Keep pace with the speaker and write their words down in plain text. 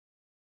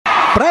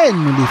Brian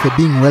Molefe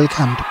being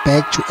welcomed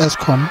back to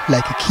Eskom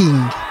like a king.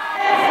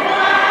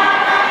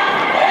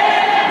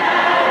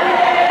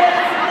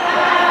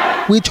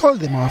 We told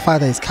them our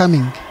father is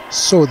coming,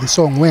 so the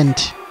song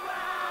went.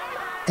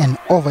 An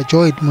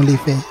overjoyed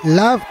Molefe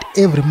loved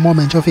every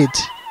moment of it.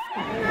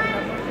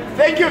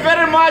 Thank you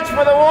very much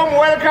for the warm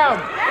welcome.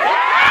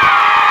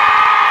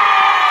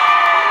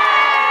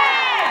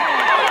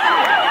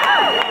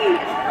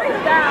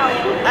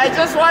 I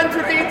just want to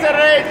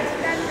reiterate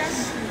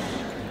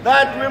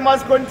that we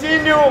must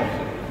continue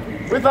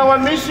with our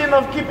mission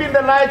of keeping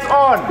the lights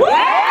on.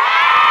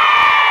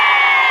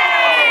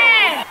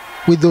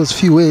 With those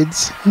few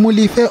words,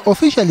 Molefe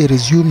officially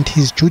resumed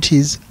his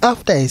duties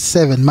after a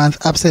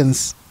 7-month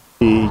absence.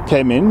 He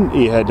came in,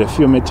 he had a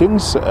few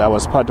meetings. I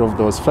was part of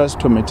those first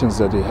 2 meetings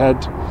that he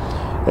had,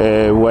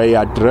 where he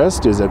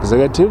addressed his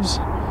executives.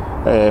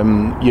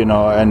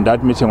 And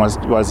that meeting was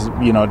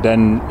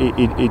then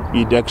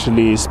it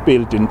actually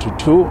spilled into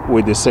 2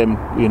 with the same,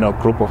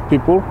 group of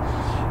people.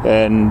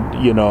 And,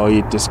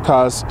 he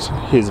discussed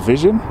his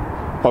vision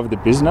of the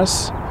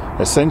business.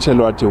 Essentially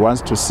what he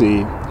wants to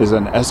see is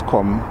an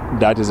Eskom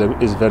that is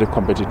very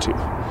competitive.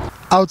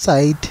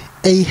 Outside,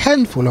 a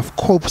handful of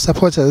COPE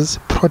supporters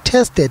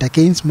protested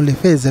against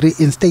Molefe's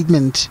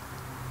reinstatement.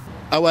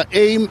 Our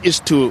aim is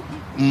to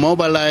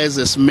mobilize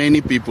as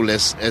many people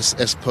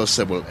as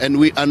possible, and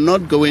we are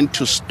not going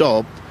to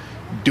stop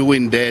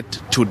doing that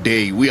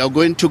today. We are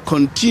going to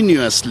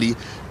continuously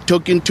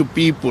talking to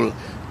people,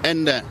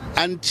 and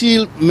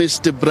until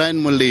Mr.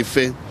 Brian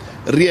Molefe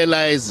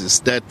realizes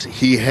that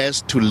he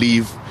has to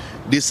leave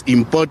this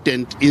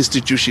important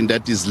institution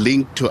that is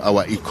linked to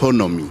our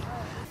economy.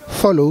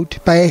 Followed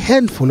by a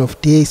handful of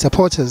DA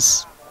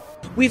supporters.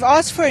 We've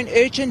asked for an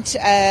urgent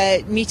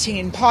meeting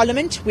in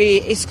Parliament where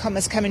Eskom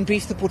has come and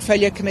briefed the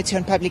Portfolio Committee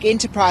on Public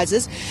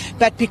Enterprises,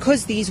 but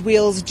because these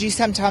wheels do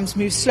sometimes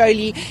move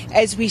slowly,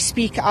 as we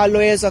speak, our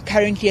lawyers are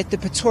currently at the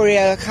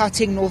Pretoria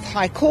Gauteng North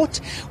High Court,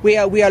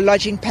 where we are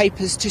lodging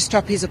papers to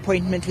stop his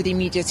appointment with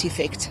immediate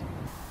effect.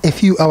 A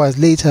few hours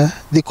later,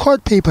 the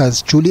court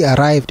papers duly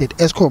arrived at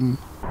Eskom.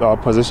 Our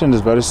position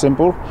is very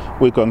simple.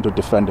 We're going to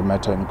defend the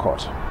matter in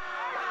court.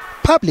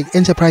 Public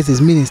Enterprises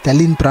Minister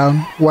Lynn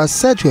Brown was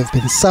said to have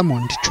been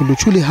summoned to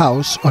Luchuli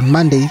House on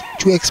Monday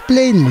to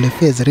explain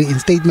Molefe's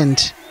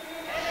reinstatement.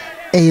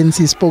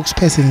 ANC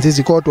spokesperson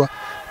Zizi Kodwa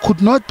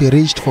could not be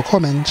reached for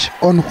comment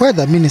on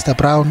whether Minister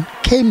Brown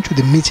came to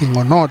the meeting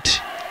or not.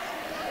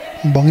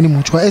 Mbongini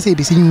Muchwa,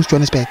 SABC News,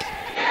 Johannesburg.